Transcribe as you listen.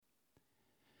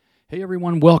Hey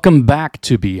everyone, welcome back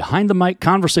to Behind the Mic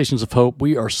Conversations of Hope.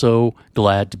 We are so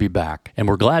glad to be back, and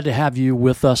we're glad to have you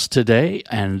with us today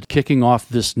and kicking off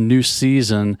this new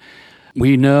season.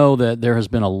 We know that there has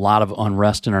been a lot of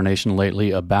unrest in our nation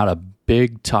lately about a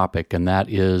big topic, and that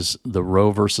is the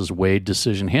Roe versus Wade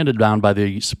decision handed down by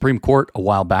the Supreme Court a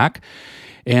while back.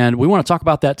 And we want to talk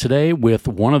about that today with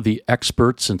one of the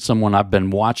experts and someone I've been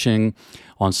watching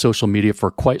on social media for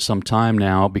quite some time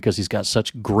now because he's got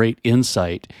such great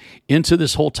insight into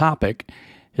this whole topic.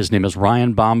 His name is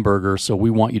Ryan Bomberger, so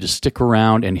we want you to stick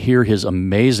around and hear his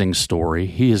amazing story.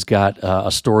 He has got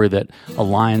a story that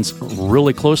aligns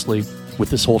really closely with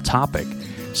this whole topic.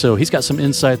 So he's got some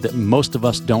insight that most of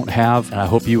us don't have, and I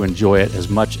hope you enjoy it as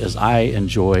much as I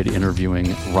enjoyed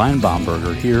interviewing Ryan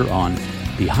Bomberger here on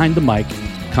Behind the Mic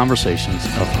Conversations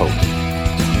of Hope.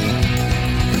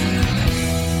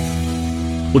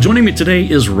 Well, joining me today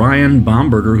is Ryan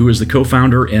Bomberger, who is the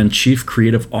co-founder and chief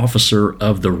creative officer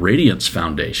of the Radiance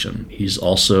Foundation. He's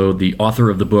also the author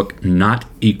of the book Not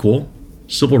Equal: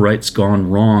 Civil Rights Gone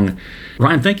Wrong.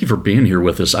 Ryan, thank you for being here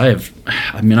with us. I've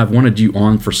wanted you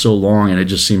on for so long, and it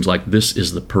just seems like this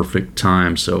is the perfect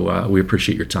time. So we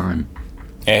appreciate your time.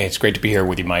 Hey, it's great to be here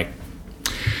with you, Mike.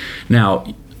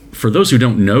 Now, for those who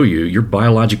don't know you, your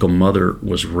biological mother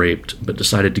was raped, but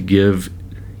decided to give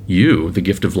you the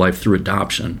gift of life through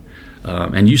adoption.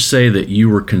 And you say that you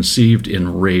were conceived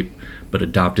in rape, but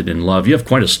adopted in love. You have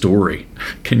quite a story.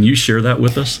 Can you share that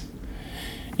with us?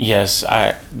 Yes,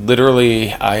 I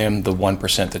am the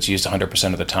 1% that's used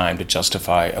 100% of the time to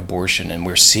justify abortion. And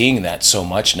we're seeing that so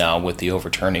much now with the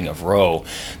overturning of Roe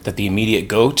that the immediate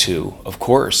go-to, of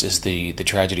course, is the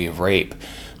tragedy of rape.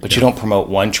 But you don't promote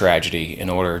one tragedy in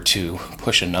order to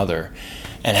push another.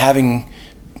 And having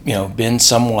been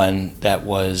someone that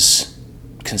was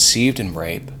conceived in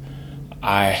rape,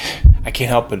 I can't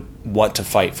help but want to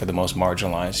fight for the most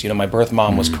marginalized. My birth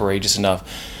mom was courageous enough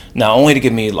not only to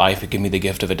give me life, but give me the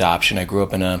gift of adoption. I grew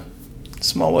up in a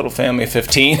small little family of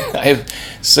 15. I have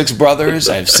 6 brothers.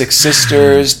 I have 6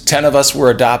 sisters. 10 of us were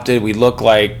adopted. We look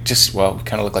like we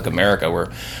kind of look like America.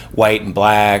 We're white and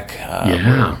black.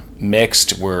 We're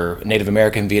mixed. We're Native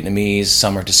American, Vietnamese.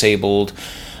 Some are disabled.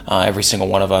 Every single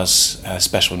one of us has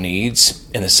special needs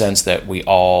in the sense that we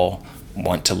all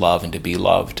want to love and to be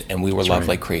loved. And we were loved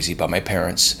like crazy by my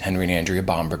parents, Henry and Andrea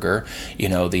Bomberger.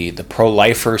 The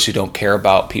pro-lifers who don't care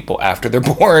about people after they're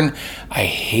born. I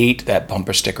hate that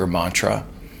bumper sticker mantra.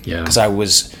 Yeah. Because I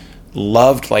was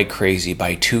loved like crazy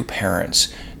by 2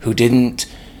 parents who didn't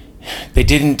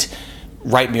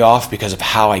write me off because of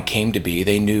how I came to be.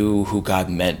 They knew who God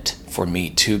meant for me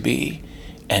to be.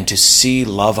 And to see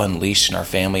love unleashed in our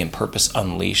family and purpose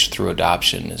unleashed through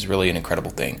adoption is really an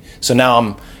incredible thing. So now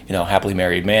I'm, a happily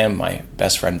married man, my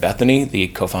best friend Bethany, the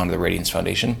co-founder of the Radiance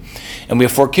Foundation. And we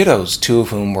have 4 kiddos, 2 of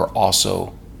whom were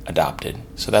also adopted.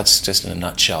 So that's just in a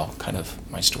nutshell kind of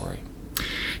my story.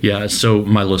 Yeah, so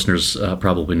my listeners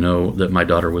probably know that my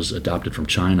daughter was adopted from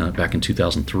China back in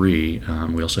 2003.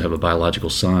 We also have a biological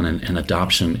son, and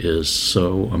adoption is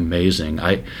so amazing.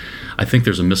 I think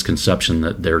there's a misconception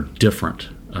that they're different.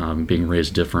 Being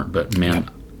raised different, but man,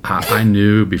 I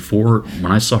knew before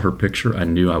when I saw her picture, I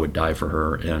knew I would die for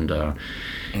her, and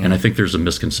I think there's a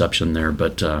misconception there.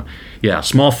 But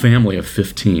small family of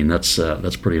 15. That's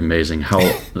pretty amazing.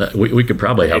 We could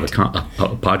probably have a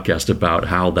podcast about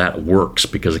how that works,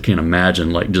 because I can't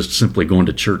imagine like just simply going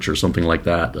to church or something like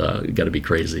that. You got to be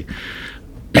crazy.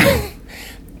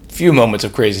 Few moments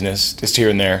of craziness just here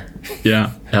and there.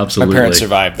 Yeah, absolutely. My parents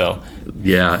survived though.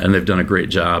 Yeah, and they've done a great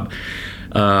job.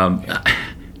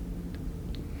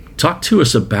 Talk to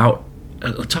us about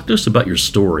your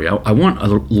story. I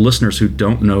want listeners who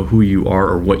don't know who you are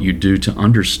or what you do to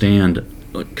understand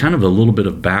kind of a little bit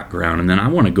of background, and then I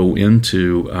want to go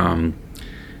into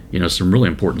some really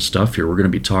important stuff here. We're going to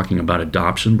be talking about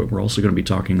adoption, but we're also going to be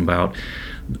talking about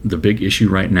the big issue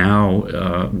right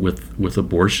now with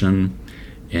abortion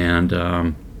and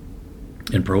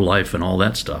pro-life and all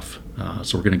that stuff.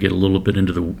 So we're going to get a little bit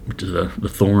into the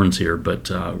thorns here, but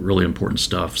really important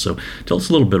stuff. So tell us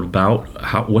a little bit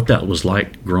about what that was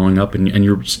like growing up and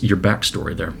your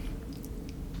backstory there.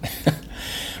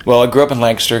 Well, I grew up in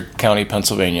Lancaster County,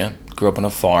 Pennsylvania. Grew up on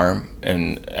a farm,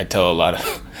 and I tell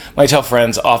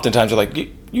friends oftentimes, they're like,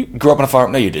 you grew up on a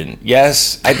farm? No, you didn't.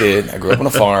 Yes, I did. I grew up on a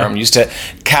farm. Used to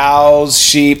cows,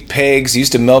 sheep, pigs.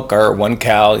 Used to milk our one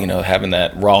cow, having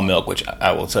that raw milk, which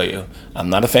I will tell you, I'm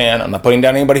not a fan. I'm not putting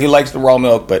down anybody who likes the raw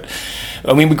milk, but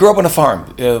we grew up on a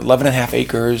farm, 11 and a half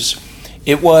acres.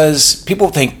 It was, people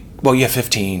think, well, you have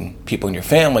 15 people in your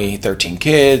family, 13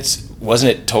 kids.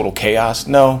 Wasn't it total chaos?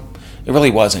 No, it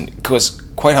really wasn't. Because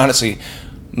quite honestly,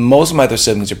 most of my other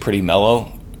siblings are pretty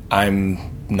mellow.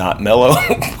 I'm not mellow,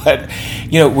 but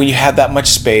when you have that much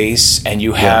space and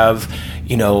you have,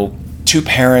 two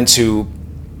parents who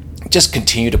just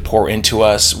continue to pour into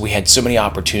us. We had so many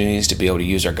opportunities to be able to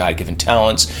use our God-given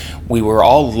talents. We were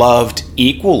all loved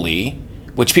equally,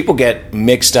 which people get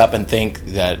mixed up and think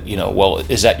that, well,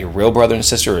 is that your real brother and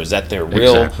sister, or is that their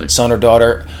real son or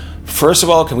daughter? First of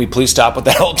all, can we please stop with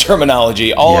that whole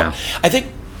terminology? I think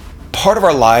part of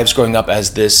our lives growing up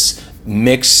as this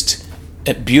mixed,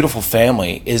 beautiful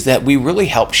family is that we really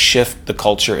help shift the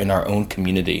culture in our own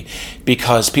community,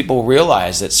 because people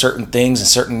realize that certain things and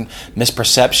certain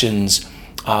misperceptions,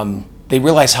 they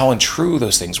realize how untrue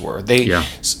those things were. They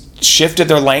shifted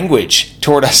their language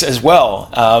toward us as well.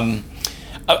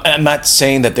 I'm not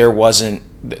saying that there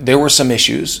were some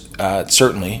issues,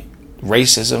 certainly,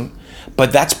 racism,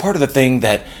 but that's part of the thing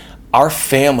that our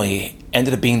family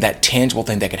ended up being that tangible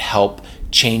thing that could help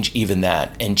change even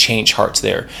that and change hearts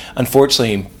there.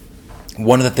 Unfortunately,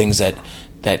 one of the things that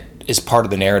is part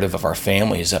of the narrative of our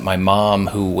family is that my mom,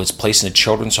 who was placed in a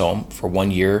children's home for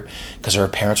 1 year because her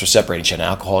parents were separated, she had an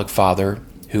alcoholic father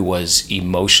who was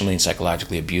emotionally and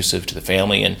psychologically abusive to the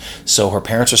family, and so her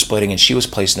parents were splitting and she was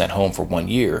placed in that home for 1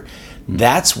 year.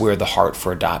 That's where the heart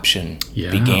for adoption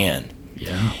began.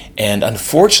 Yeah. And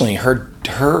unfortunately,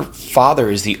 her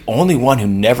father is the only one who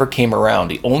never came around,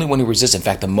 the only one who resisted. In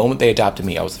fact, the moment they adopted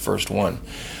me, I was the first one.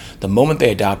 The moment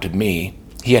they adopted me,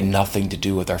 he had nothing to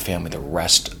do with our family the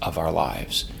rest of our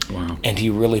lives. Wow. And he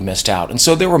really missed out. And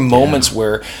so there were moments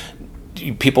where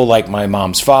people like my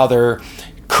mom's father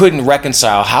couldn't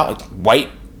reconcile how white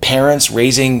parents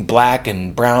raising black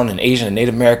and brown and Asian and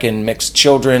Native American mixed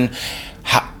children,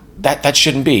 that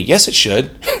shouldn't be. Yes, it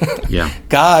should. Yeah.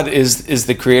 God is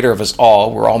the creator of us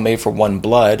all. We're all made for one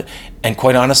blood. And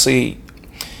quite honestly,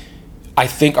 I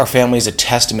think our family is a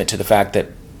testament to the fact that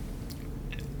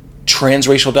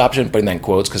transracial adoption, putting that in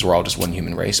quotes because we're all just one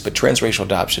human race, but transracial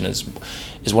adoption is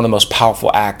one of the most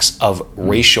powerful acts of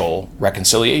racial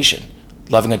reconciliation.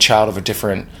 Loving a child of a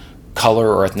different color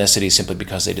or ethnicity simply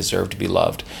because they deserve to be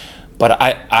loved. But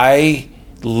I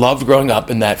loved growing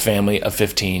up in that family of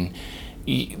 15.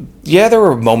 Yeah, there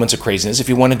were moments of craziness. If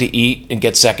you wanted to eat and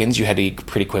get seconds, you had to eat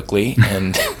pretty quickly.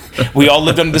 And we all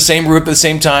lived under the same roof at the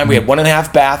same time. We had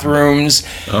 1.5 bathrooms.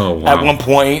 Oh, wow. At one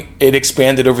point, it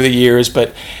expanded over the years,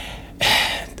 but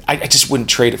I just wouldn't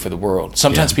trade it for the world.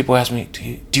 Sometimes people ask me,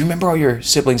 do you remember all your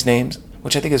siblings' names?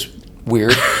 Which I think is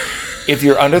weird. If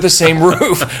you're under the same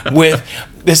roof with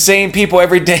the same people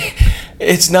every day,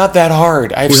 it's not that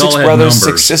hard. I have 6 brothers,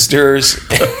 6 sisters.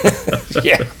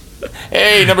 Yeah.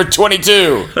 Hey, number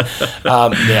 22.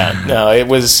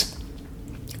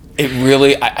 It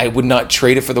really, I would not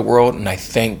trade it for the world, and I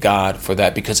thank God for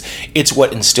that, because it's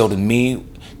what instilled in me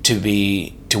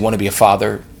to want to be a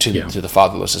father to the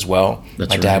fatherless as well.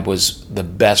 My dad was the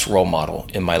best role model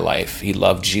in my life. He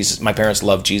loved Jesus. My parents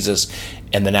loved Jesus,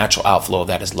 and the natural outflow of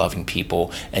that is loving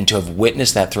people. And to have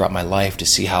witnessed that throughout my life, to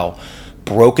see how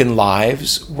broken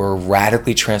lives were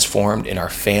radically transformed in our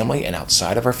family and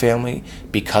outside of our family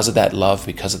because of that love,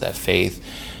 because of that faith,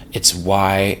 it's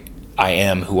why I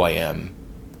am who I am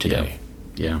today.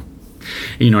 Yeah.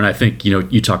 And I think,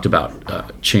 you talked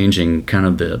about changing kind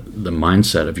of the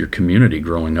mindset of your community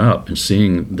growing up and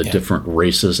seeing the different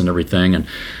races and everything. And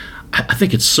I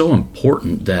think it's so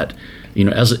important that,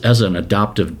 as an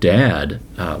adoptive dad,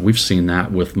 we've seen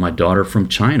that with my daughter from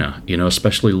China,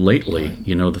 especially lately,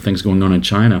 the things going on in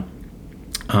China.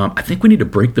 I think we need to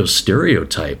break those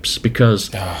stereotypes,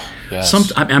 because I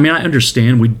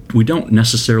understand we don't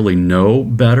necessarily know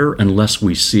better unless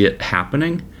we see it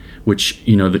happening, which,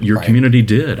 that your community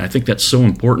did. I think that's so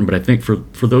important. But I think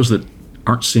for those that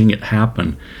aren't seeing it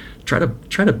happen, try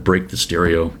to break the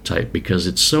stereotype, because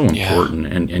it's so important,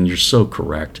 and you're so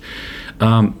correct.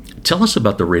 Tell us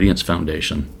about the Radiance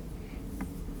Foundation.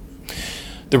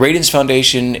 The Radiance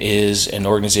Foundation is an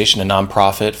organization, a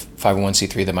nonprofit,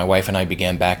 501c3 that my wife and I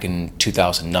began back in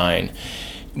 2009.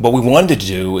 What we wanted to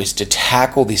do is to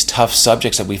tackle these tough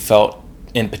subjects that we felt,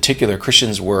 in particular,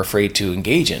 Christians were afraid to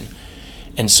engage in.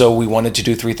 And so we wanted to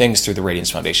do 3 things through the Radiance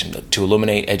Foundation: to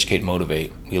illuminate, educate,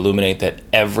 motivate. We illuminate that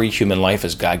every human life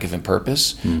has God-given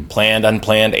purpose, planned,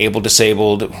 unplanned, able,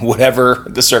 disabled, whatever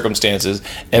the circumstances,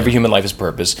 every human life has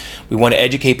purpose. We want to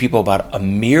educate people about a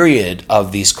myriad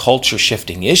of these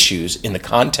culture-shifting issues in the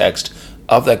context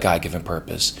of that God-given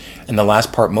purpose. And the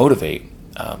last part, motivate.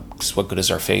 Because what good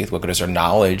is our faith? What good is our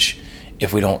knowledge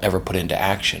if we don't ever put it into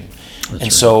action?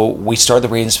 So we started the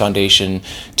Radiance Foundation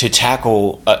to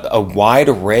tackle a wide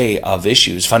array of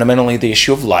issues, fundamentally the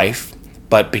issue of life,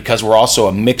 But because we're also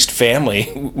a mixed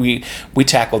family, we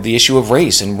tackle the issue of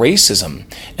race and racism.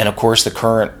 And of course, the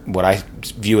current, what I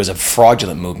view as a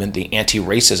fraudulent movement, the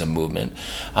anti-racism movement.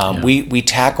 We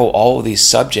tackle all of these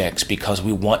subjects because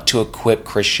we want to equip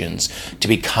Christians to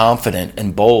be confident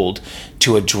and bold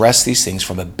to address these things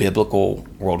from a biblical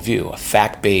worldview, a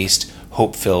fact-based,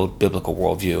 hope-filled biblical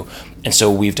worldview. And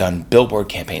so we've done billboard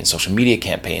campaigns, social media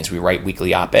campaigns. We write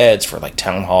weekly op-eds for like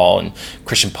Town Hall and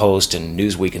Christian Post and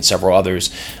Newsweek and several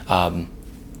others.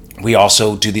 We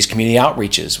also do these community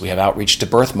outreaches. We have outreach to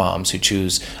birth moms who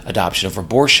choose adoption over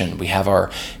abortion. We have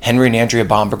our Henry and Andrea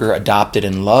Bomberger Adopted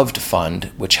and Loved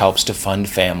Fund, which helps to fund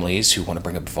families who want to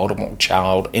bring a vulnerable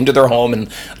child into their home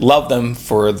and love them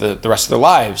for the rest of their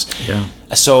lives. Yeah.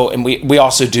 So, and we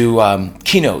also do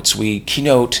keynotes. We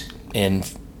keynote in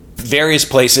various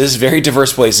places, very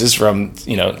diverse places, from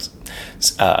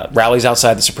rallies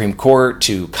outside the Supreme Court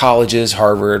to colleges,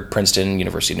 Harvard, Princeton,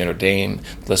 University of Notre Dame,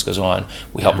 the list goes on.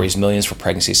 We help raise millions for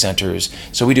pregnancy centers.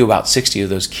 So we do about 60 of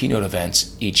those keynote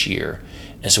events each year.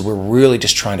 And so we're really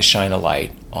just trying to shine a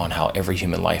light on how every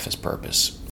human life has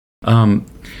purpose. And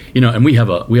we have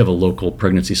a local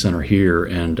pregnancy center here,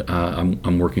 and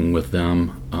I'm working with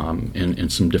them in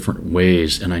some different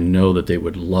ways, and I know that they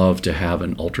would love to have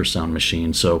an ultrasound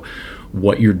machine. So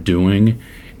what you're doing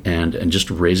and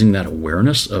just raising that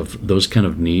awareness of those kind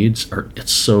of needs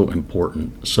it's so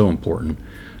important,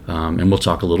 and we'll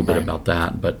talk a little bit about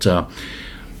that. But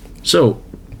so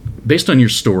based on your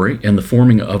story and the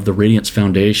forming of the Radiance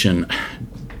Foundation,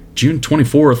 June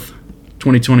 24th,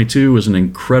 2022 was an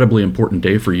incredibly important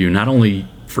day for you, not only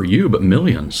for you, but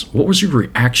millions. What was your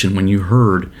reaction when you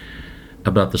heard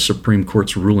about the Supreme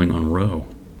Court's ruling on Roe?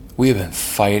 We have been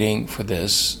fighting for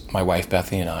this, my wife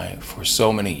Bethany and I, for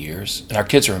so many years. And our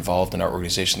kids are involved in our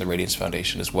organization, the Radiance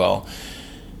Foundation, as well.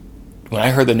 When I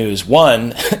heard the news,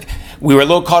 one, we were a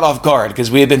little caught off guard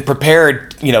because we had been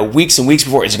prepared, weeks and weeks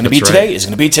before. Is it going to be today? Is it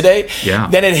going to be today? Yeah.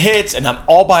 Then it hits, and I'm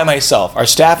all by myself. Our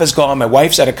staff is gone. My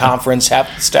wife's at a conference.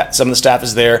 Some of the staff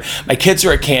is there. My kids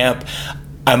are at camp.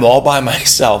 I'm all by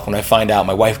myself when I find out.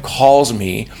 My wife calls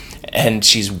me, and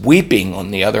she's weeping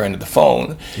on the other end of the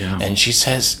phone. Yeah. And she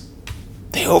says,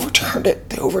 they overturned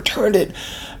it.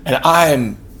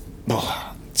 And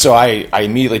so I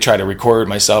immediately try to record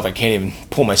myself. I can't even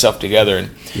pull myself together.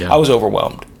 And I was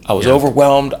overwhelmed. I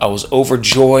was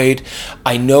overjoyed.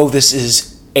 I know this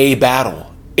is a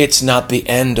battle. It's not the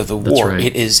end of the war. Right.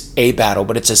 It is a battle,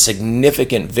 but it's a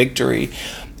significant victory.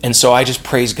 And so I just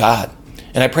praise God.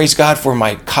 And I praise God for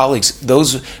my colleagues,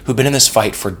 those who've been in this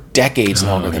fight for decades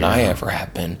longer than I ever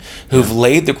have been, who've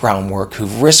laid the groundwork,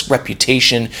 who've risked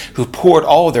reputation, who've poured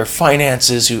all of their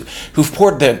finances, who've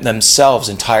poured themselves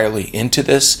entirely into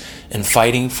this and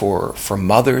fighting for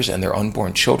mothers and their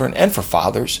unborn children and for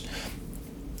fathers.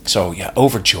 So,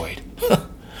 overjoyed.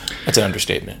 That's an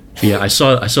understatement. Yeah, I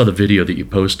saw the video that you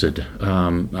posted.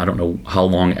 I don't know how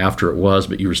long after it was,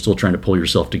 but you were still trying to pull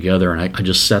yourself together. And I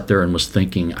just sat there and was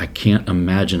thinking, I can't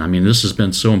imagine. I mean, this has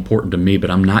been so important to me,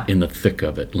 but I'm not in the thick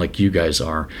of it like you guys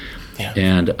are. Yeah.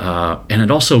 And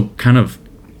it also kind of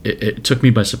it took me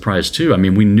by surprise too. I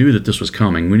mean, we knew that this was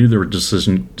coming. We knew there were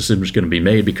decisions going to be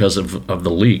made because of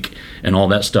the leak and all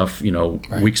that stuff.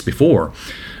 Weeks before.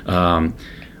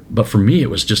 But for me, it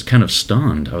was just kind of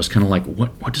stunned. I was kind of like,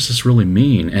 what does this really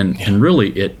mean? And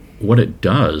really, what it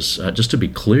does, just to be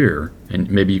clear,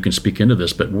 and maybe you can speak into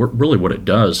this, but really what it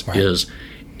does is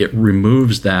it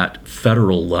removes that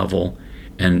federal level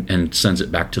and sends it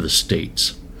back to the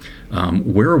states.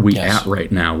 Where are we at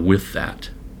right now with that?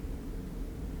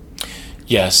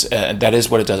 Yes, that is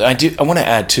what it does. I want to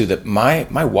add, too, that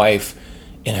my wife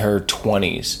in her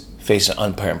 20s faced an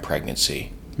unplanned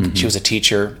pregnancy. Mm-hmm. She was a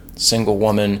teacher, single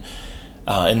woman,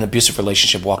 in an abusive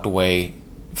relationship, walked away,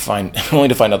 only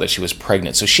to find out that she was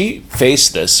pregnant. So she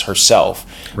faced this herself,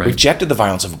 rejected the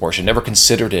violence of abortion, never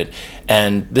considered it.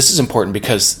 And this is important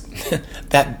because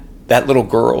that little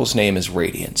girl's name is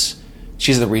Radiance.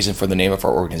 She's the reason for the name of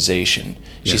our organization.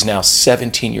 Yeah. She's now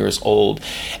 17 years old.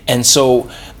 And so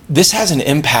this has an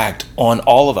impact on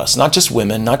all of us, not just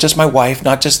women, not just my wife,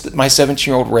 not just my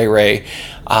 17-year-old Ray,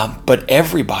 but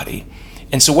everybody.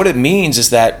 And so what it means is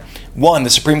that, one, the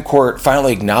Supreme Court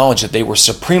finally acknowledged that they were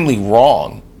supremely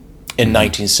wrong in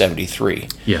 1973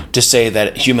 to say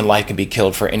that human life can be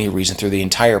killed for any reason through the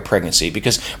entire pregnancy.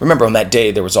 Because remember, on that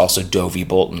day, there was also Doe v.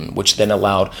 Bolton, which then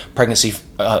allowed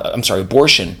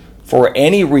abortion for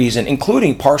any reason,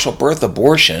 including partial birth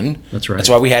abortion. That's right. That's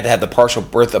why we had to have the Partial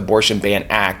Birth Abortion Ban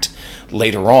Act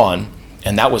later on,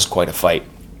 and that was quite a fight.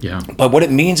 Yeah. But what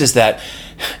it means is that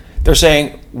they're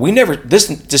saying this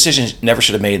decision never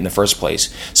should have made in the first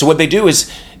place. So what they do is,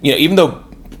 even though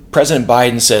President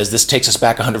Biden says this takes us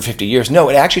back 150 years. No,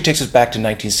 it actually takes us back to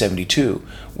 1972,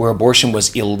 where abortion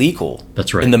was illegal.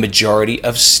 That's right. In the majority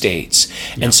of states.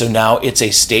 Yeah. And so now it's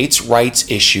a states' rights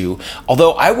issue.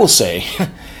 Although I will say,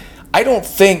 I don't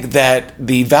think that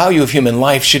the value of human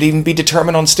life should even be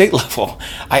determined on state level.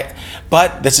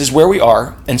 But this is where we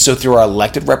are. And so through our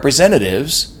elected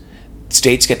representatives,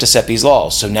 states get to set these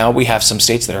laws. So now we have some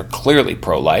states that are clearly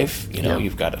pro-life.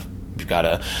 You've got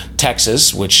a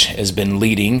Texas, which has been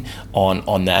leading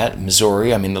on that.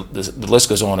 Missouri, I mean, the list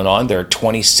goes on and on. There are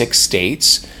 26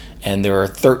 states, and there are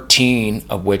 13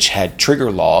 of which had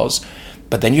trigger laws.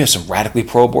 But then you have some radically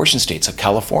pro-abortion states like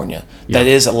California that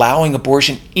is allowing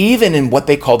abortion even in what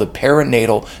they call the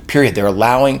perinatal period. They're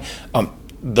allowing,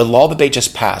 the law that they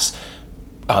just passed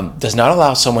does not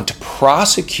allow someone to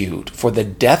prosecute for the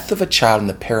death of a child in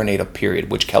the perinatal period,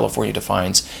 which California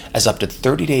defines as up to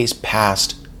 30 days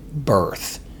past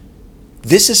birth.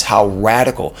 This is how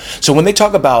radical. So when they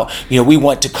talk about, we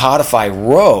want to codify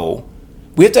Roe,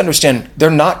 we have to understand they're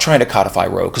not trying to codify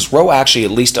Roe, because Roe actually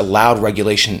at least allowed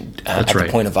regulation at the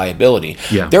point of viability.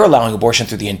 Yeah. They're allowing abortion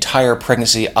through the entire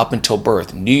pregnancy up until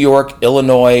birth. New York,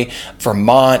 Illinois,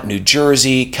 Vermont, New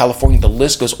Jersey, California, the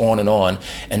list goes on and on.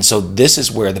 And so this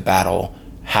is where the battle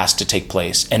has to take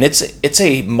place. And it's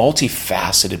a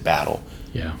multifaceted battle.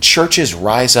 Yeah. Churches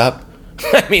rise up.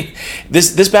 I mean,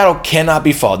 this battle cannot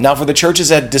be fought. Now, for the churches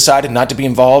that decided not to be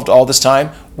involved all this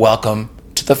time, welcome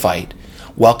to the fight.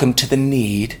 Welcome to the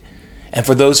need. And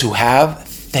for those who have,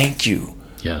 thank you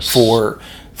for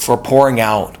pouring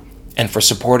out and for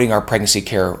supporting our pregnancy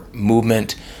care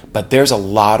movement. But there's a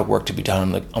lot of work to be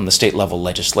done on the state level,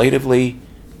 legislatively,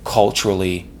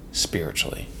 culturally,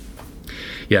 spiritually.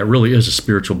 Yeah, it really is a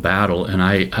spiritual battle. And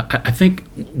I think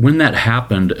when that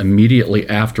happened, immediately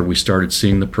after we started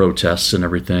seeing the protests and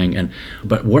everything,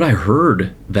 but what I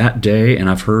heard that day, and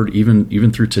I've heard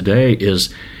even through today,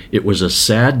 is it was a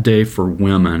sad day for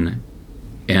women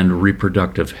and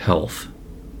reproductive health.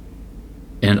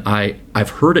 And I've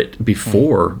heard it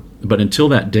before, but until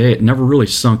that day, it never really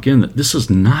sunk in that this is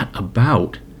not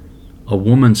about a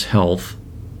woman's health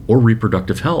or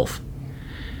reproductive health.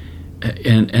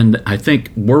 And I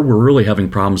think where we're really having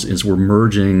problems is we're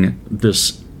merging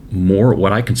this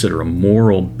what I consider a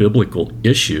moral, biblical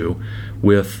issue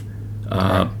with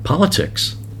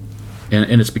politics.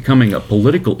 And it's becoming a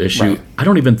political issue. Right. I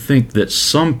don't even think that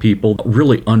some people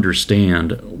really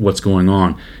understand what's going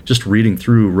on. Just reading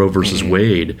through Roe versus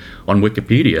Wade on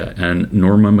Wikipedia and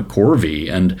Norma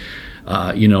McCorvey and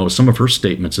some of her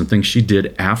statements and things she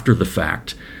did after the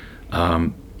fact. I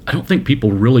don't think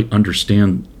people really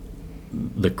understand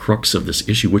the crux of this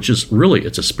issue, which is really,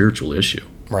 it's a spiritual issue.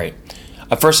 Right.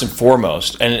 First and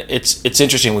foremost, and it's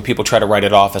interesting when people try to write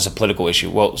it off as a political issue.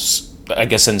 Well, I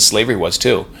guess then slavery was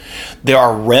too. There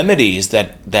are remedies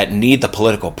that need the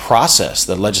political process,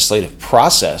 the legislative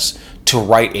process, to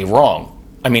right a wrong.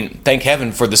 I mean, thank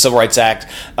heaven for the Civil Rights Act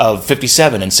of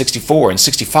 57 and 64 and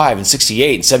 65 and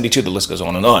 68 and 72, the list goes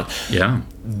on and on. Yeah.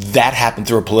 That happened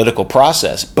through a political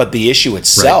process. But the issue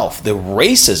itself, the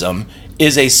racism,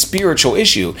 is a spiritual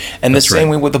issue. And the same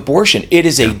way with abortion. It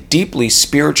is a deeply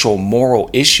spiritual,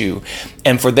 moral issue.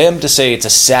 And for them to say it's a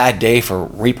sad day for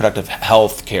reproductive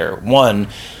health care, one,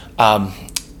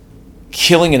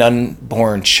 killing an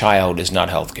unborn child is not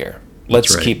health care.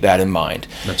 Let's keep that in mind.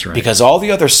 That's right. Because all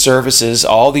the other services,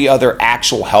 all the other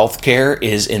actual health care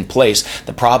is in place.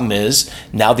 The problem is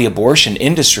now the abortion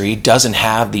industry doesn't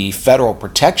have the federal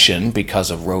protection because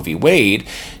of Roe v. Wade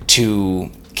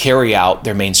to carry out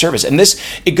their main service. And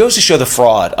it goes to show the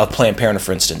fraud of Planned Parenthood,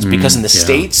 for instance, because in the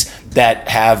states that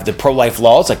have the pro-life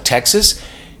laws, like Texas,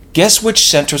 guess which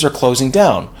centers are closing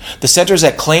down? The centers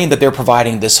that claim that they're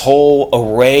providing this whole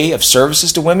array of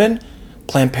services to women,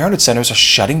 Planned Parenthood centers are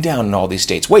shutting down in all these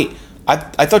states. Wait,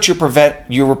 I thought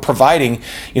you were providing,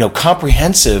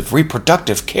 comprehensive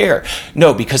reproductive care.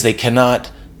 No, because they cannot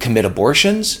commit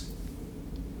abortions,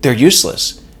 they're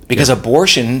useless. Because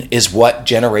abortion is what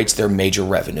generates their major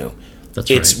revenue.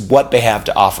 It's what they have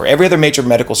to offer. Every other major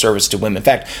medical service to women. In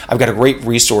fact, I've got a great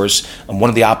resource. One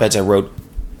of the op-eds I wrote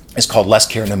is called Less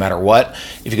Care No Matter What.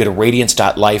 If you go to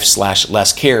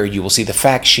radiance.life/less care, you will see the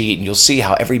fact sheet, and you'll see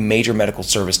how every major medical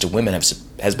service to women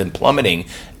has been plummeting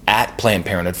at Planned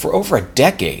Parenthood for over a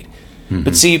decade. Mm-hmm.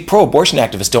 But see, pro-abortion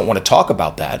activists don't want to talk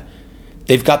about that.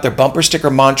 They've got their bumper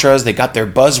sticker mantras, they got their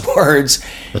buzzwords.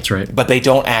 That's right. But they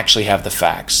don't actually have the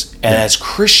facts. And as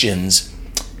Christians,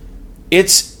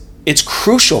 it's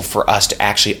crucial for us to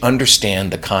actually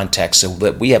understand the context so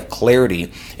that we have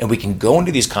clarity and we can go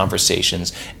into these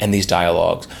conversations and these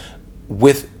dialogues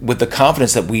with the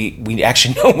confidence that we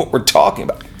actually know what we're talking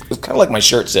about. It's kind of like my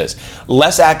shirt says,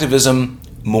 less activism,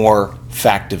 more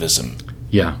factivism.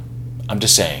 Yeah. I'm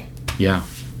just saying. Yeah.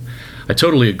 I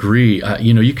totally agree.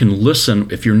 You can listen,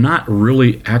 if you're not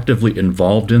really actively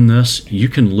involved in this, you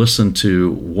can listen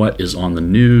to what is on the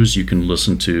news, you can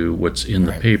listen to what's in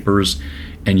the papers,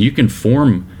 and you can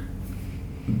form,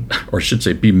 or I should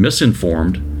say, be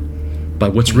misinformed by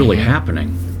what's really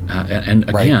happening. And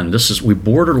again, we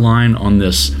borderline on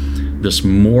this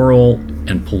moral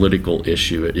and political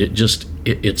issue.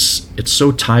 It's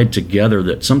so tied together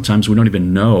that sometimes we don't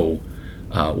even know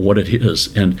what it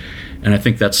is. And I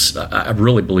think I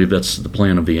really believe that's the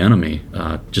plan of the enemy,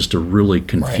 just to really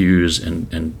confuse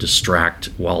and distract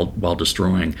while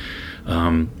destroying.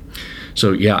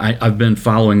 So yeah, I've been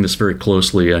following this very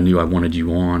closely. I knew I wanted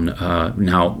you on.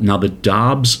 Now the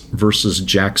Dobbs versus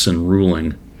Jackson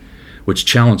ruling, which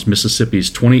challenged Mississippi's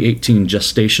 2018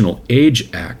 Gestational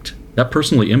Age Act, that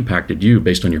personally impacted you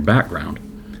based on your background.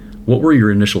 What were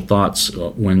your initial thoughts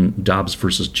when Dobbs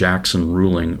versus Jackson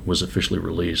ruling was officially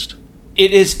released?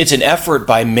 It's an effort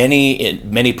by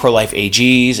many pro-life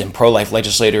AGs and pro-life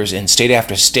legislators in state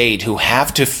after state who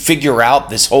have to figure out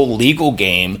this whole legal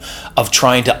game of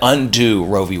trying to undo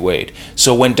Roe v. Wade.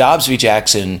 So when Dobbs v.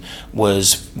 Jackson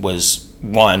was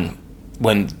won,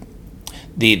 when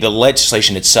the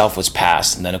legislation itself was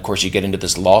passed, and then of course you get into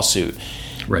this lawsuit,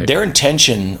 right. Their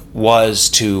intention was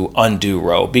to undo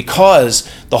Roe, because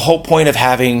the whole point of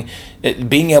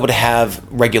being able to have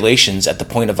regulations at the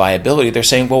point of viability, they're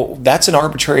saying, well, that's an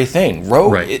arbitrary thing. Roe,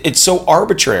 right. It's so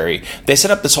arbitrary. They set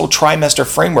up this whole trimester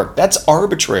framework. That's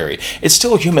arbitrary. It's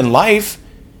still a human life.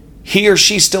 He or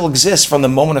she still exists from the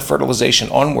moment of fertilization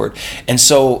onward. And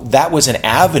so that was an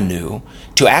avenue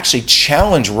to actually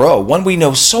challenge Roe, one we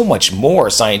know so much more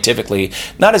scientifically,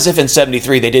 not as if in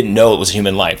 73 they didn't know it was a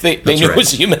human life. They knew right. It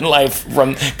was a human life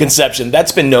from conception.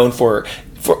 That's been known for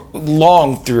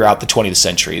long throughout the 20th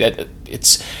century.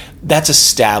 That's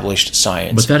established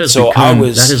science. But that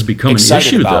has become an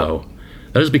issue, though.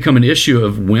 That has become an issue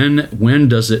of when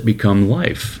does it become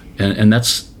life, and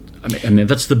that's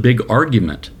that's the big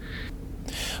argument.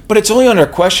 But it's only under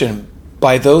question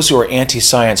by those who are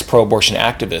anti-science, pro-abortion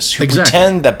activists who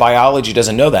pretend that biology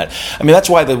doesn't know that. I mean, that's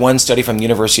why the one study from the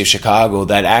University of Chicago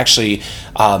that actually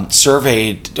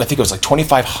surveyed, I think it was like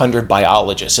 2,500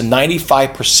 biologists, and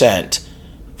 95%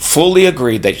 fully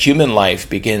agreed that human life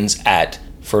begins at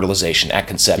fertilization, at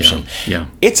conception. Yeah.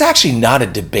 It's actually not a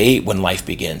debate when life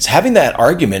begins. Having that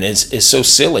argument is so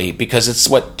silly, because it's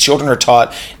what children are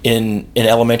taught in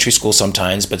elementary school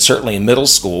sometimes, but certainly in middle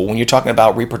school when you're talking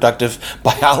about reproductive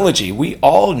biology. We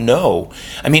all know.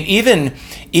 I mean,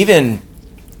 even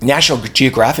National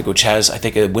Geographic, which has, I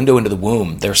think, A Window into the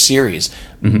Womb, their series,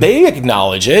 they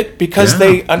acknowledge it because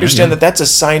they understand that that's a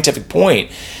scientific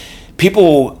point.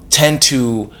 People tend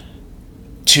to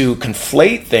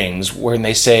conflate things when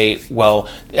they say, well,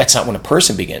 that's not when a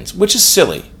person begins, which is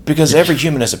silly, because every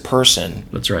human is a person.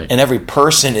 That's right. And every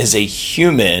person is a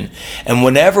human. And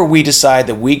whenever we decide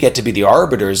that we get to be the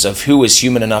arbiters of who is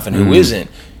human enough and who isn't,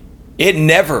 it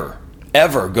never,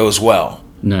 ever goes well.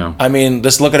 No. I mean,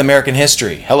 let's look at American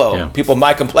history. Hello. Yeah. People of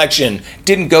my complexion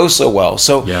didn't go so well.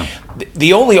 So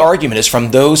the only argument is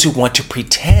from those who want to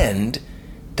pretend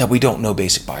that we don't know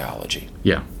basic biology.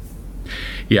 Yeah.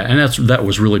 Yeah, and that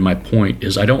was really my point,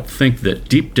 is I don't think that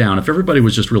deep down, if everybody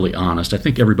was just really honest, I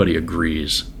think everybody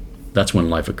agrees that's when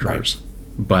life occurs.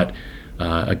 Right. But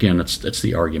again, it's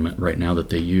the argument right now that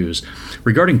they use.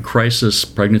 Regarding crisis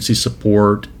pregnancy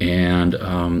support and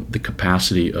the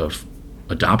capacity of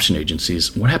adoption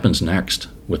agencies, what happens next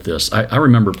with this? I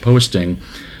remember posting,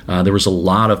 there was a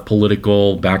lot of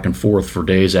political back and forth for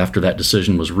days after that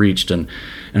decision was reached, and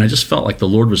I just felt like the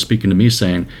Lord was speaking to me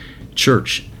saying,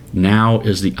 church, now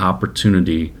is the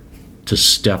opportunity to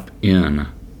step in.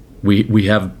 We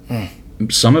have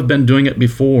some have been doing it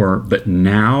before, but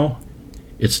now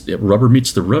rubber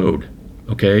meets the road.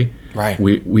 Okay, right.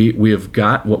 We have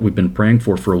got what we've been praying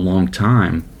for a long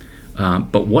time.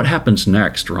 But what happens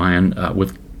next, Ryan,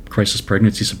 with crisis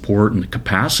pregnancy support and the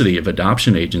capacity of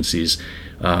adoption agencies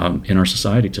in our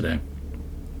society today?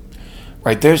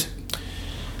 Right.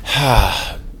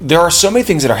 There are so many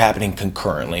things that are happening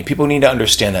concurrently. People need to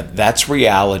understand that that's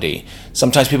reality.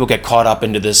 Sometimes people get caught up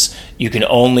into this, you can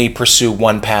only pursue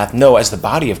one path. No, as the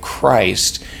body of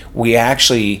Christ, we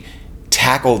actually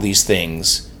tackle these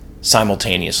things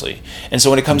simultaneously. And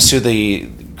so when it comes to the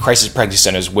crisis pregnancy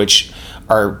centers, which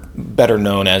are better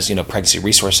known as, pregnancy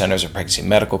resource centers or pregnancy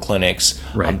medical clinics.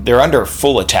 Right. They're under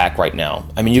full attack right now.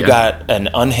 I mean, you've got an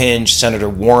unhinged Senator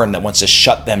Warren that wants to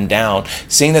shut them down,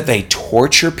 saying that they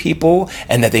torture people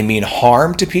and that they mean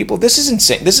harm to people. This is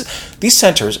insane. These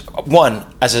centers, one,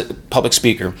 as a public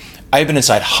speaker, I've been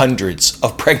inside hundreds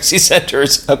of pregnancy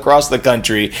centers across the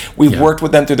country. We've worked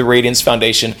with them through the Radiance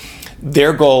Foundation.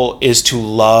 Their goal is to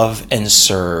love and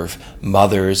serve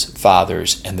mothers,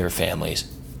 fathers, and their families,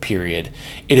 period.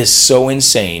 It is so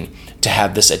insane to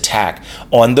have this attack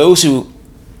on those who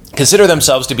consider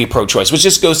themselves to be pro-choice, which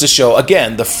just goes to show,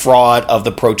 again, the fraud of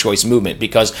the pro-choice movement,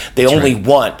 because they only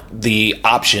want the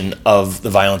option of the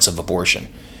violence of abortion.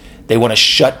 They want to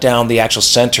shut down the actual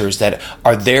centers that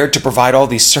are there to provide all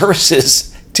these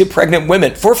services to pregnant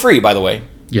women for free, by the way,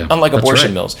 unlike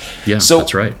abortion mills. Yeah, so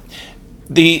that's right.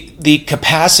 The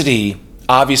capacity,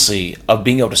 obviously, of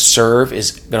being able to serve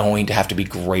is going to have to be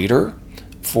greater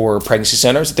for pregnancy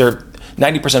centers.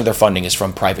 90% of their funding is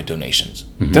from private donations.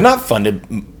 Mm-hmm. They're not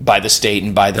funded by the state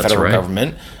and by the federal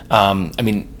government. I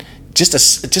mean, just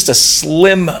a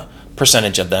slim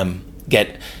percentage of them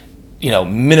get,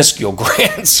 minuscule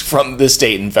grants from the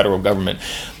state and federal government.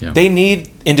 Yeah. They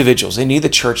need individuals. They need the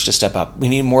church to step up. We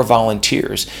need more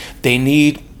volunteers. They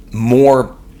need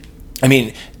more. I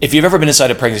mean, if you've ever been inside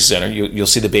a pregnancy center, you'll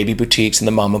see the baby boutiques and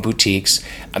the mama boutiques.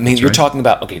 I mean, you're talking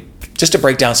about, just to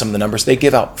break down some of the numbers, they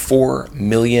give out 4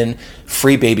 million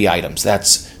free baby items.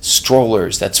 That's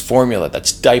strollers, that's formula,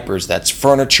 that's diapers, that's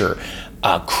furniture,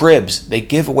 cribs. They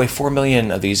give away 4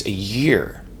 million of these a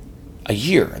year.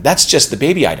 That's just the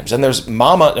baby items. And there's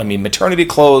maternity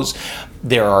clothes.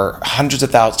 There are hundreds of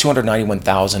thousands,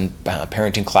 291,000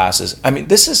 parenting classes. I mean,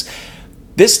 this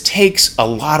takes a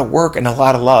lot of work and a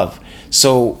lot of love.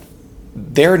 So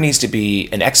there needs to be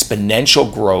an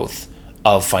exponential growth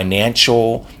of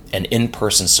financial and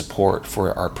in-person support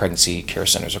for our pregnancy care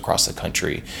centers across the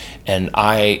country. And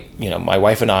my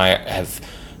wife and I have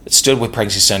stood with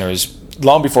pregnancy centers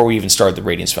long before we even started the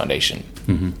Radiance Foundation.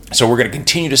 Mm-hmm. So we're going to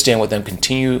continue to stand with them,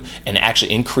 continue and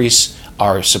actually increase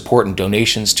our support and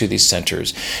donations to these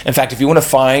centers. In fact, if you want to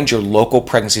find your local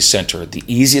pregnancy center, the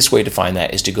easiest way to find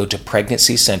that is to go to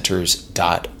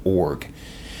pregnancycenters.org.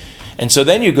 And so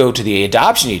then you go to the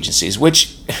adoption agencies,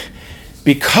 which,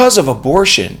 because of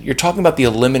abortion, you're talking about the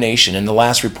elimination. In the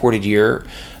last reported year,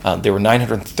 there were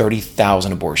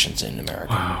 930,000 abortions in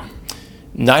America. Wow.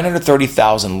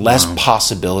 930,000 less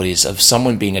possibilities of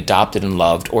someone being adopted and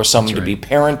loved, or someone to be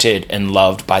parented and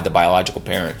loved by the biological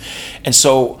parent. And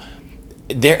so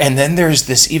then there's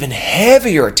this even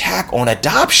heavier attack on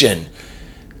adoption,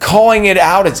 calling it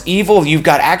out as evil. You've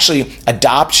got actually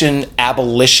adoption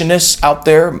abolitionists out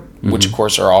there, which of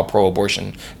course are all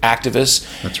pro-abortion activists.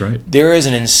 That's right. There is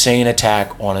an insane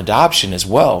attack on adoption as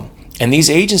well. And these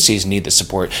agencies need the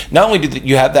support. Not only do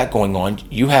you have that going on,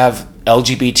 you have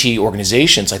LGBT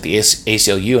organizations like the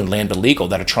ACLU and Land But Legal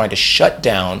that are trying to shut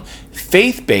down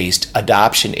faith-based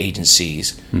adoption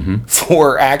agencies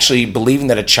for actually believing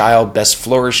that a child best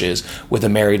flourishes with a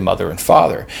married mother and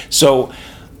father. So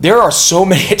there are so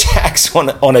many attacks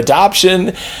on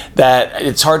adoption that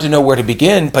it's hard to know where to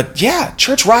begin. But yeah,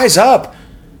 church, rise up.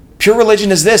 Pure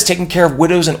religion is this, taking care of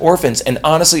widows and orphans. And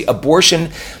honestly,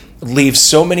 abortion leaves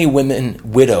so many women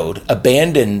widowed,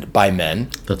 abandoned by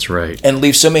men. That's right. And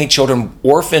leaves so many children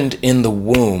orphaned in the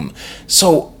womb.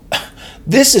 So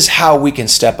this is how we can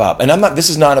step up. And this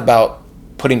is not about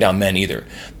putting down men either.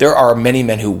 There are many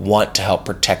men who want to help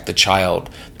protect the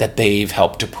child that they've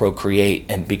helped to procreate,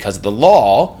 and because of the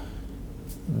law,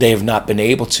 they've not been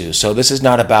able to. So this is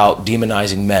not about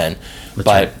demonizing men,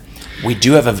 we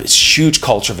do have a huge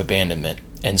culture of abandonment.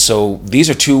 And so these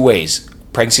are two ways: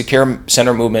 pregnancy care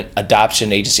center movement,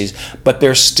 adoption agencies, but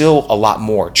there's still a lot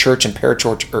more church and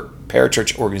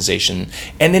parachurch organization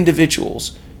and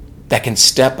individuals that can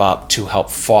step up to help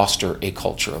foster a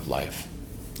culture of life.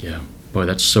 Yeah, boy,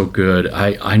 that's so good.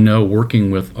 I know, working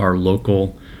with our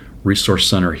local resource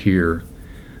center here,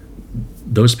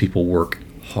 those people work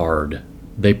hard.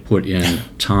 They put in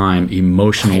time,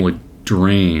 emotionally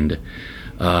drained,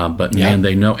 but man,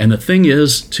 they know. And the thing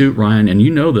is, too, Ryan, and you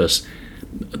know this,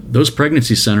 those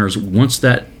pregnancy centers, once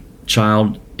that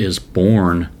child is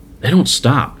born, they don't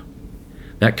stop.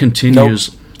 That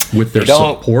continues with their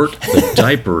support, the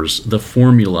diapers, the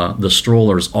formula, the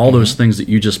strollers, all those things that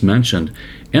you just mentioned.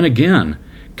 And again,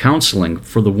 counseling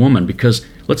for the woman, because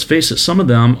let's face it, some of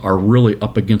them are really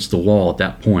up against the wall at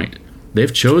that point.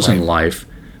 They've chosen life,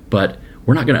 but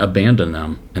we're not going to abandon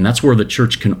them. And that's where the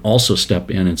church can also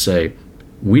step in and say,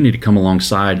 we need to come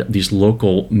alongside these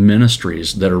local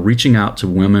ministries that are reaching out to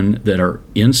women that are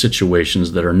in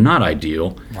situations that are not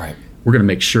ideal. Right. We're going to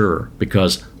make sure,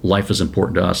 because life is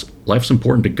important to us. Life's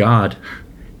important to God.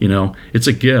 It's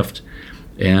a gift.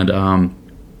 And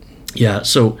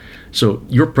so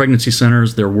your pregnancy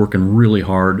centers, they're working really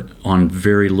hard on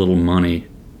very little money.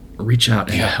 Reach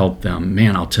out and help them.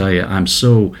 Man, I'll tell you, I'm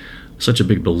so such a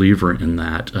big believer in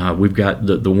that. We've got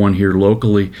the one here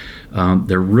locally.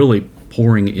 They're really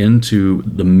pouring into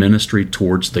the ministry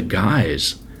towards the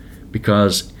guys,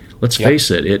 because let's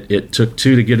face it, it took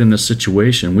two to get in this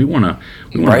situation. We want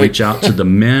to reach out to the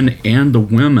men and the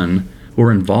women who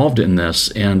are involved in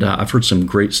this. And I've heard some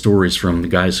great stories from the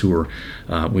guys who are,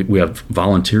 we have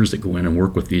volunteers that go in and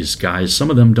work with these guys. Some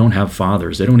of them don't have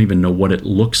fathers. They don't even know what it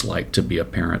looks like to be a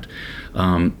parent.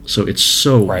 So it's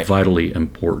so vitally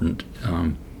important.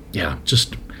 We're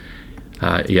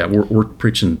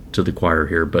preaching to the choir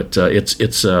here, but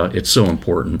it's so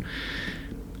important.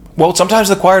 Well, sometimes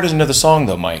the choir doesn't know the song,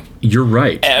 though, Mike. You're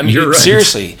right. I mean, You're right.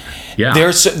 Seriously. Yeah.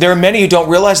 There are many who don't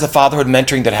realize the fatherhood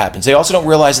mentoring that happens. They also don't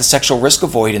realize the sexual risk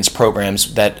avoidance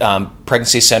programs that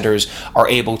pregnancy centers are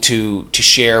able to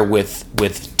share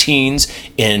with teens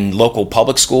in local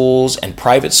public schools and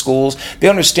private schools. They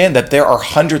understand that there are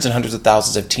hundreds and hundreds of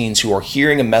thousands of teens who are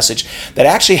hearing a message that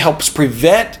actually helps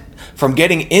prevent from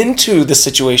getting into the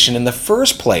situation in the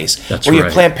first place. That's where you right.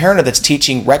 have Planned Parenthood that's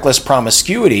teaching reckless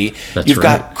promiscuity. You've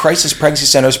got crisis pregnancy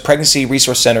centers, pregnancy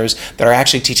resource centers that are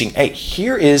actually teaching, hey,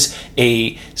 here is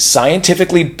a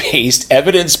scientifically based,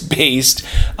 evidence-based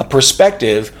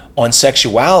perspective on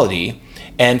sexuality.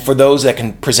 And for those that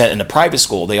can present in a private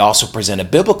school, they also present a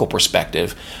biblical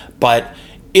perspective. But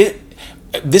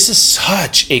this is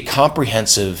such a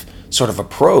comprehensive sort of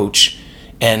approach.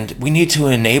 And we need to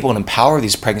enable and empower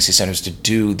these pregnancy centers to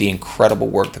do the incredible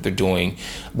work that they're doing.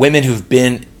 Women who've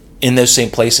been in those same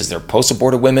places. There are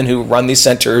post-abortive women who run these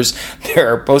centers.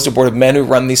 There are post-abortive men who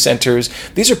run these centers.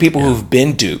 These are people who've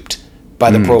been duped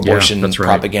by the pro-abortion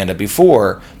propaganda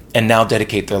before, and now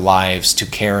dedicate their lives to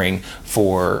caring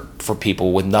for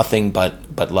people with nothing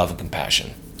but love and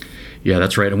compassion. Yeah,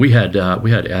 that's right. And we had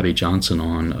Abby Johnson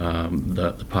on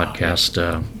the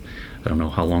podcast. I don't know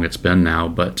how long it's been now,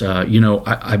 but I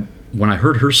when I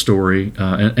heard her story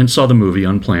and saw the movie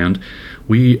Unplanned,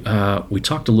 we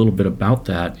talked a little bit about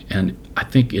that, and I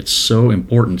think it's so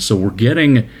important. So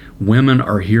women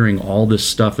are hearing all this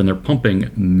stuff, and they're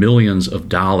pumping millions of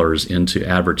dollars into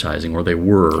advertising, or they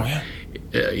were,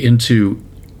 into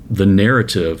the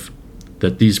narrative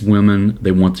that these women,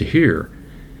 they want to hear,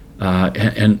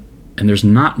 and there's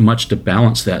not much to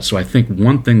balance that. So I think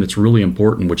one thing that's really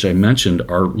important, which I mentioned,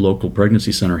 our local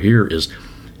pregnancy center here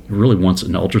really wants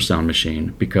an ultrasound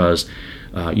machine, because,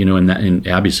 in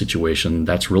Abby's situation,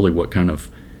 that's really what kind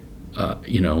of,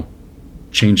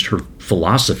 changed her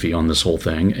philosophy on this whole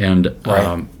thing.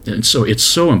 And so it's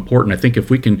so important. I think if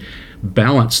we can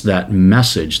balance that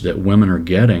message that women are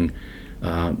getting,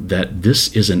 that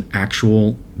this is an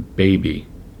actual baby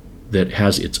that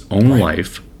has its own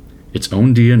life, its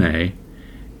own DNA,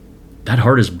 that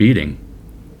heart is beating.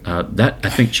 That, I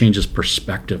think, changes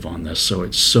perspective on this. So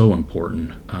it's so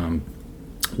important.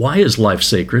 Why is life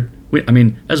sacred?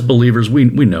 As believers, we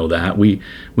know that. We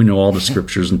know all the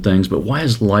scriptures and things, but why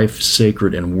is life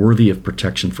sacred and worthy of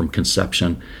protection from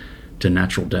conception to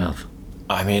natural death?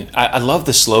 I love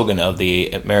the slogan of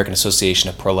the American Association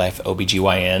of Pro-Life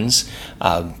OBGYNs.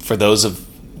 For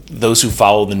those who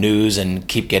follow the news and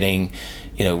keep getting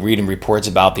reading reports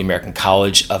about the American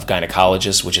College of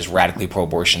Gynecologists, which is radically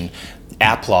pro-abortion.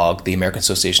 APLOG, the American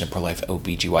Association of Pro-Life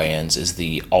OBGYNs, is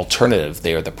the alternative.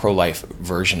 They are the pro-life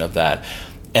version of that.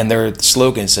 And their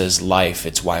slogan says, life,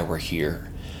 it's why we're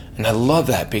here. And I love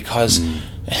that, because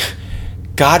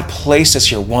God placed us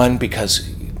here, one, because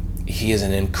He is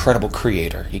an incredible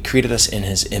creator. He created us in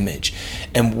His image.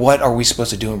 And what are we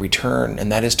supposed to do in return?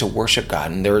 And that is to worship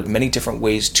God. And there are many different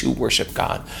ways to worship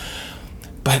God.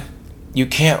 But you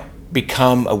can't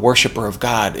become a worshiper of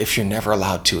God if you're never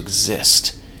allowed to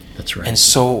exist. That's right. And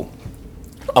so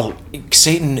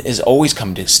Satan is always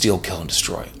coming to steal, kill, and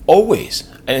destroy. Always.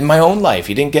 And in my own life,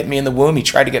 he didn't get me in the womb. He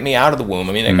tried to get me out of the womb.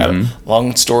 I got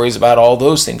long stories about all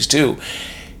those things too.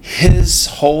 His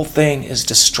whole thing is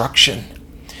destruction.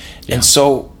 Yeah. And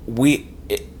so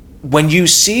when you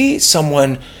see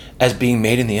someone as being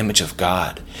made in the image of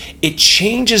God, it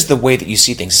changes the way that you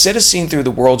see things. Instead of seeing through the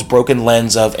world's broken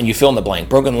lens of, and you fill in the blank,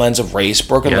 broken lens of race,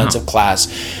 broken lens of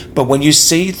class, but when you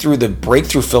see through the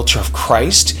breakthrough filter of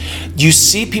Christ, you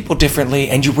see people differently,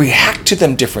 and you react to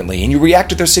them differently, and you react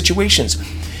to their situations.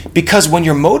 Because when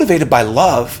you're motivated by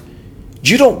love,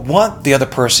 you don't want the other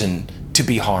person to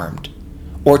be harmed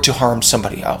or to harm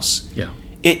somebody else. Yeah.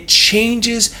 It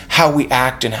changes how we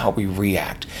act and how we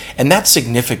react. And that's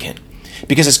significant.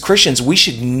 Because as Christians, we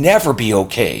should never be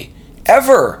okay.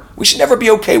 Ever. We should never be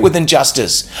okay with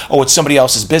injustice. Oh, it's somebody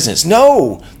else's business.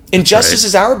 No. Injustice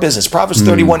is our business. Proverbs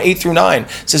 31,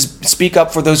 8-9 says, speak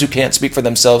up for those who can't speak for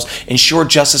themselves. Ensure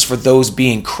justice for those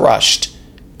being crushed.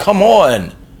 Come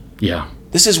on. Yeah.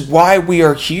 This is why we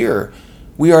are here.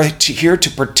 We are here to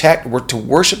protect, we're to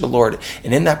worship the Lord,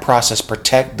 and in that process,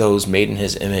 protect those made in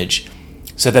his image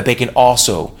so that they can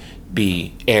also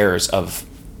be heirs of,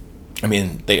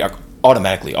 they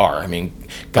automatically are.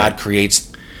 God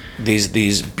creates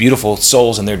these beautiful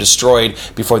souls, and they're destroyed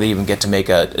before they even get to make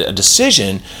a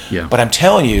decision. Yeah. But I'm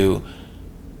telling you,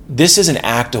 this is an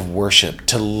act of worship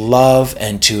to love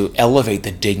and to elevate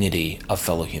the dignity of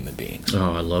fellow human beings.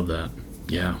 Oh, I love that.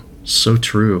 Yeah, so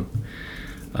true.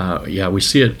 We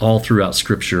see it all throughout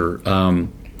Scripture.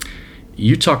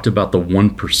 You talked about the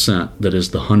 1% that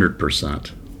is the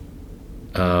 100%.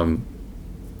 I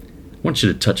want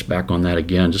you to touch back on that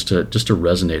again, just to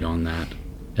resonate on that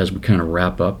as we kind of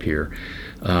wrap up here.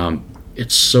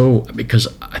 It's so, because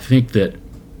I think that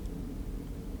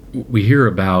we hear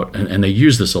about, and they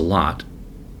use this a lot,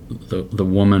 the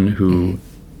woman who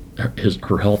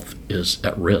her health is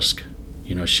at risk.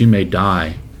 She may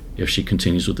die if she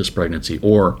continues with this pregnancy,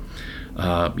 or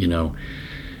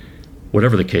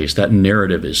whatever the case. That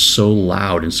narrative is so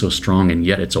loud and so strong, and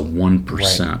yet it's a 1%.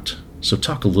 Right. So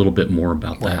talk a little bit more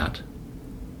about that.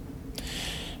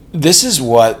 This is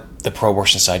what the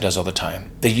pro-abortion side does all the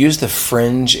time. They use the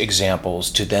fringe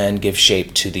examples to then give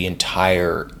shape to the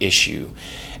entire issue.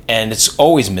 And it's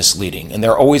always misleading, and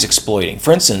they're always exploiting.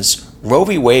 For instance, Roe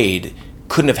v. Wade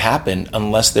couldn't have happened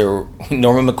unless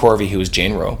Norma McCorvey, who was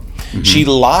Jane Roe, she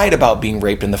lied about being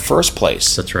raped in the first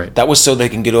place. That's right. That was so they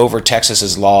can get over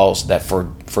Texas's laws that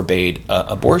forbade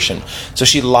abortion. So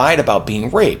she lied about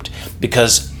being raped,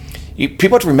 because people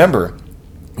have to remember,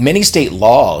 many state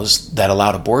laws that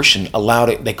allowed abortion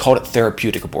they called it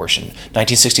therapeutic abortion.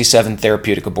 1967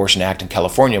 Therapeutic Abortion Act in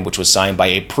California, which was signed by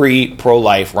a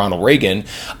pro-life Ronald Reagan,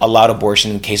 allowed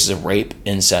abortion in cases of rape,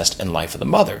 incest, and life of the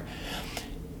mother.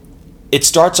 It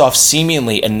starts off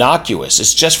seemingly innocuous.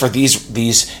 It's just for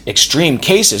these extreme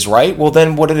cases, right? Well,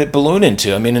 then what did it balloon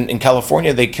into? In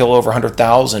California, they kill over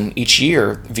 100,000 each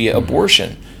year via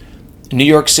abortion. In New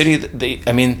York City,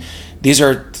 these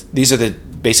are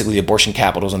basically the abortion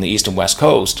capitals on the East and West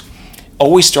Coast,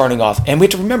 always starting off. And we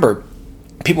have to remember,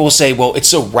 people will say, well, it's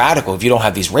so radical if you don't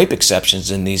have these rape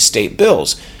exceptions in these state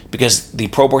bills, because the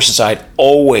pro-abortion side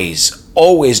always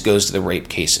goes to the rape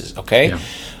cases, okay? Yeah.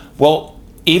 Well,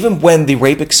 even when the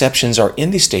rape exceptions are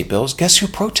in these state bills, guess who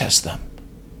protests them?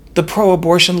 The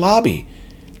pro-abortion lobby.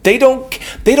 They don't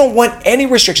want any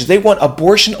restrictions. They want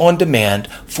abortion on demand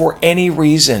for any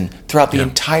reason throughout the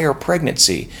entire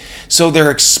pregnancy. So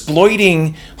they're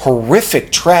exploiting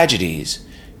horrific tragedies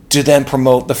to then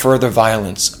promote the further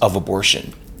violence of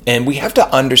abortion. And we have to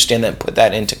understand that and put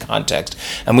that into context.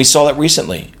 And we saw that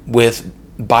recently with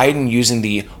Biden using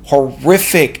the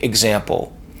horrific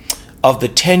example of the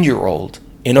 10-year-old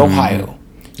in Ohio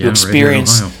who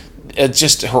experienced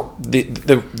just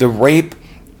the rape.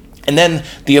 And then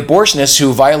the abortionist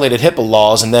who violated HIPAA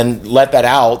laws and then let that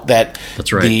out that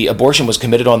the abortion was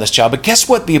committed on this child. But guess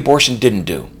what the abortion didn't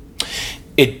do?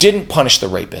 It didn't punish the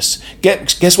rapist.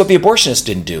 Guess what the abortionist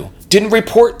didn't do? Didn't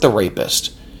report the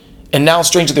rapist. And now,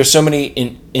 strangely, there's so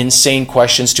many insane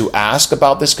questions to ask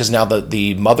about this, because now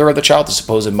the mother of the child, the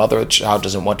supposed mother of the child,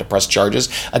 doesn't want to press charges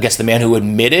against the man who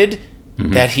admitted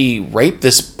that he raped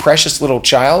this precious little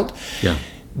child. Yeah.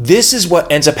 This is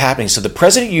what ends up happening. So the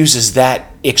president uses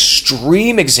that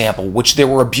extreme example, which there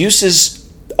were abuses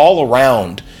all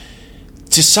around,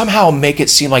 to somehow make it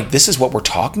seem like this is what we're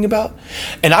talking about.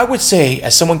 And I would say,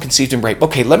 as someone conceived in rape,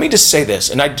 okay, let me just say this,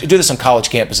 and I do this on college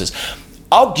campuses.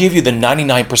 I'll give you the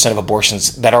 99% of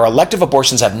abortions that are elective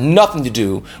abortions, have nothing to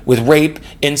do with rape,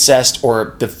 incest,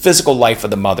 or the physical life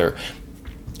of the mother.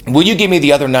 Will you give me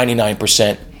the other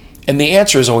 99%? And the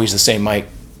answer is always the same, Mike.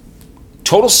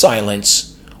 Total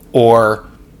silence or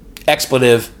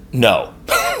expletive, no.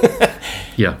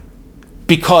 Yeah.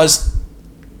 Because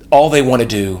all they want to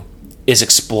do is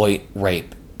exploit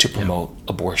rape to promote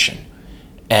abortion.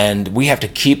 And we have to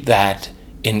keep that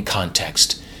in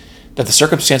context, that the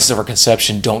circumstances of our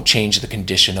conception don't change the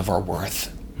condition of our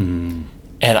worth.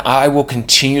 And I will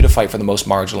continue to fight for the most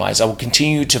marginalized. I will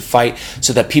continue to fight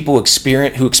so that people who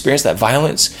experience that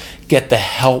violence get the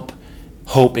help,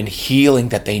 hope, and healing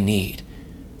that they need.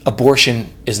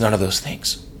 Abortion is none of those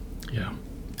things. Yeah.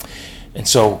 And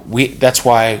so that's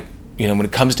why, when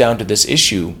it comes down to this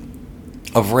issue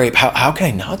of rape, how can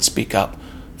I not speak up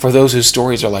for those whose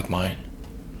stories are like mine?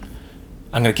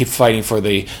 I'm going to keep fighting for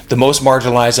the most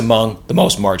marginalized among the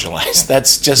most marginalized.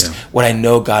 That's just what I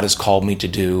know God has called me to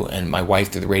do, and my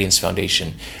wife through the Radiance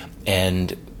Foundation.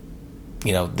 And,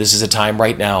 this is a time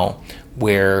right now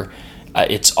where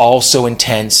it's all so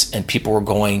intense, and people are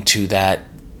going to that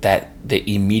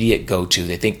the immediate go-to.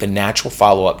 They think the natural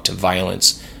follow-up to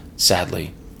violence,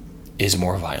 sadly, is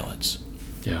more violence.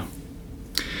 Yeah.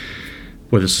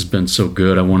 Boy, this has been so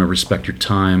good. I want to respect your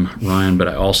time, Ryan, but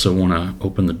I also want to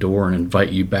open the door and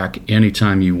invite you back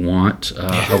anytime you want.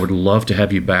 I would love to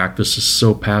have you back. This is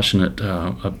so passionate,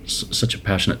 such a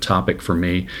passionate topic for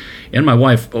me and my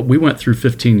wife. We went through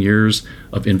 15 years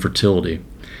of infertility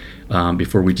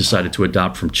before we decided to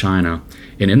adopt from China.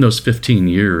 And in those 15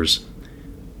 years,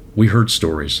 we heard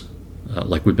stories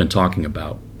like we've been talking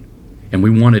about. And we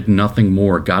wanted nothing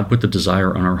more. God put the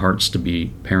desire on our hearts to be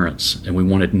parents, and we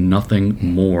wanted nothing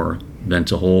more than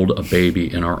to hold a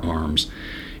baby in our arms.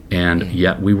 And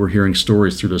yet we were hearing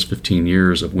stories through those 15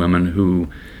 years of women who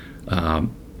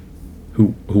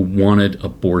wanted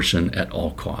abortion at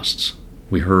all costs.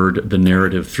 We heard the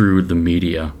narrative through the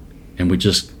media, and we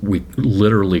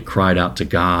literally cried out to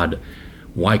God,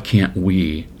 why can't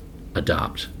we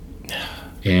adopt?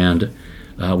 And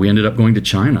we ended up going to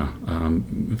China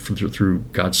through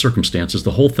God's circumstances.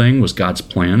 The whole thing was God's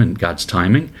plan and God's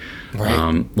timing,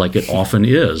 right. Like it often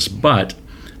is. But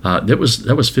that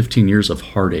was 15 years of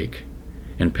heartache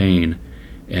and pain,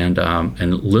 and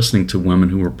listening to women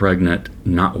who were pregnant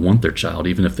not want their child,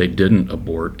 even if they didn't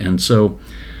abort. And so,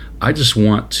 I just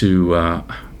want to I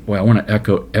want to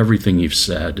echo everything you've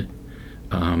said.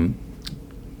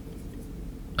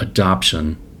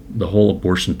 Adoption, the whole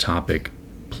abortion topic.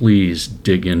 Please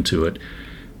dig into it.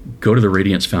 Go to the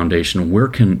Radiance Foundation. Where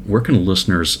can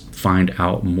listeners find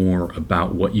out more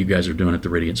about what you guys are doing at the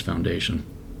Radiance Foundation?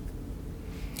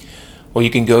 Well,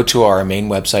 you can go to our main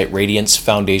website,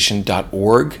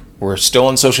 radiancefoundation.org. We're still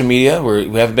on social media.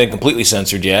 We haven't been completely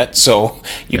censored yet, so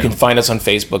you can find us on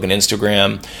Facebook and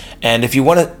Instagram. And if you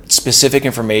want specific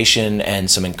information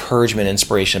and some encouragement,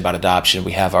 inspiration about adoption,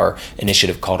 we have our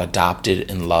initiative called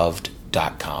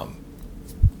adoptedandloved.com.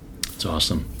 It's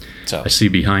awesome. So I see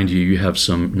behind you have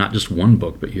some, not just one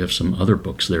book, but you have some other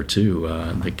books there too.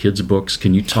 The kids' books.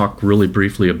 Can you talk really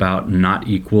briefly about Not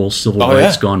Equal, Civil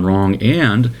Rights Gone Wrong,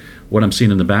 and what I'm seeing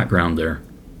in the background there?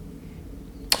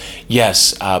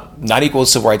 Yes, Not Equal,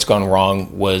 Civil Rights Gone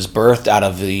Wrong was birthed out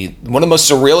of one of the most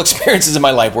surreal experiences in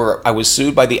my life, where I was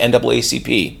sued by the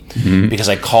NAACP because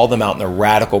I called them out in their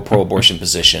radical pro-abortion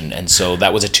position. And so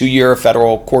that was a 2-year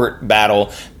federal court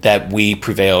battle that we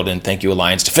prevailed, and thank you,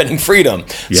 Alliance Defending Freedom.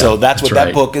 Yeah, so that's what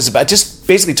that book is about. Just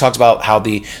basically talks about how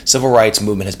the civil rights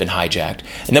movement has been hijacked.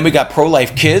 And then we got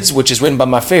Pro-Life Kids, which is written by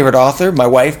my favorite author, my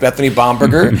wife, Bethany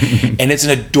Bomberger. And it's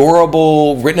an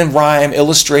adorable, written in rhyme,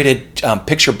 illustrated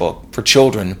picture book for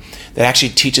children that actually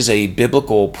teaches a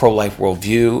biblical pro-life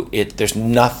worldview. There's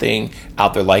nothing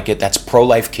out there like it. That's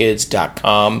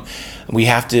prolifekids.com. We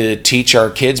have to teach our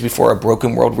kids before a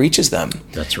broken world reaches them.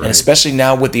 That's right. And especially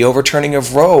now with the overturning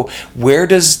of Roe, where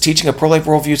does teaching a pro-life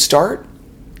worldview start?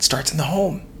 It starts in the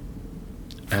home.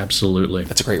 Absolutely.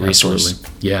 That's a great resource.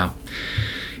 Absolutely. Yeah.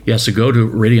 Yeah, so go to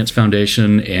Radiance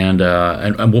Foundation, and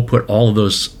we'll put all of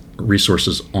those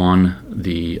resources on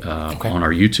the on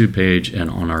our YouTube page and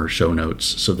on our show notes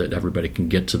so that everybody can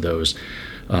get to those.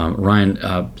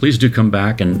 Ryan, please do come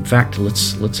back. And in fact,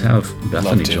 let's have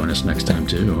Bethany join us next time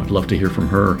too. I'd love to hear from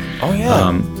her. Oh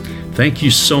yeah. Thank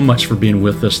you so much for being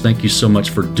with us. Thank you so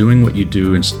much for doing what you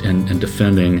do and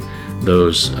defending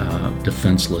those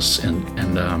defenseless. And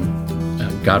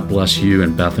God bless you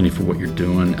and Bethany for what you're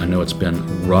doing. I know it's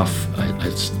been rough.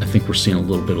 I think we're seeing a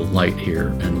little bit of light here,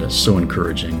 and it's so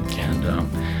encouraging.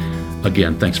 And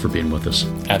again, thanks for being with us.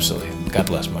 Absolutely. God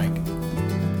bless, Mike.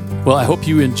 Well, I hope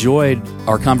you enjoyed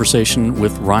our conversation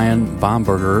with Ryan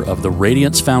Bomberger of the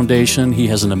Radiance Foundation. He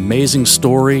has an amazing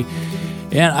story,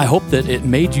 and I hope that it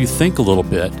made you think a little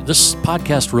bit. This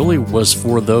podcast really was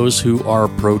for those who are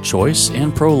pro-choice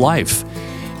and pro-life.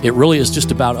 It really is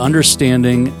just about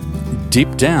understanding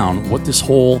deep down what this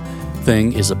whole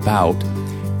thing is about.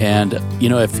 And, you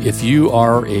know, if you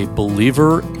are a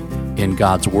believer in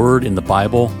God's Word, in the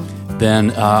Bible, then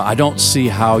I don't see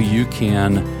how you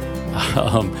can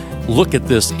look at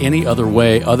this any other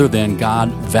way other than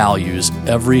God values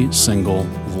every single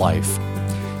life.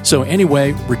 So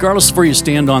anyway, regardless of where you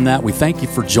stand on that, we thank you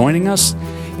for joining us.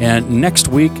 And next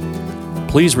week,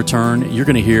 please return. You're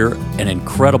going to hear an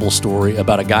incredible story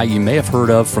about a guy you may have heard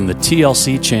of from the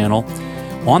TLC channel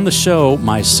on the show,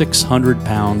 My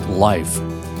 600-Pound Life.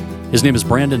 His name is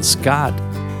Brandon Scott.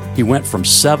 He went from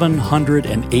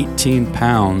 718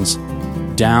 pounds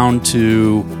down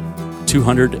to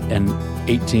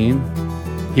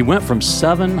 218. He went from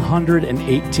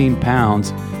 718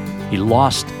 pounds. He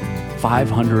lost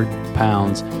 500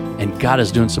 pounds, and God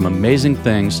is doing some amazing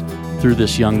things through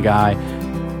this young guy.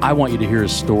 I want you to hear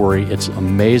his story. It's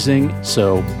amazing.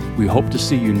 So we hope to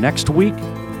see you next week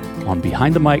on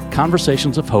Behind the Mic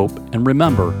Conversations of Hope. And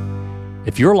remember,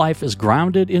 If your life is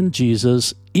grounded in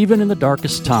Jesus, even in the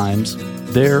darkest times,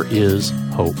 there is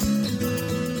hope.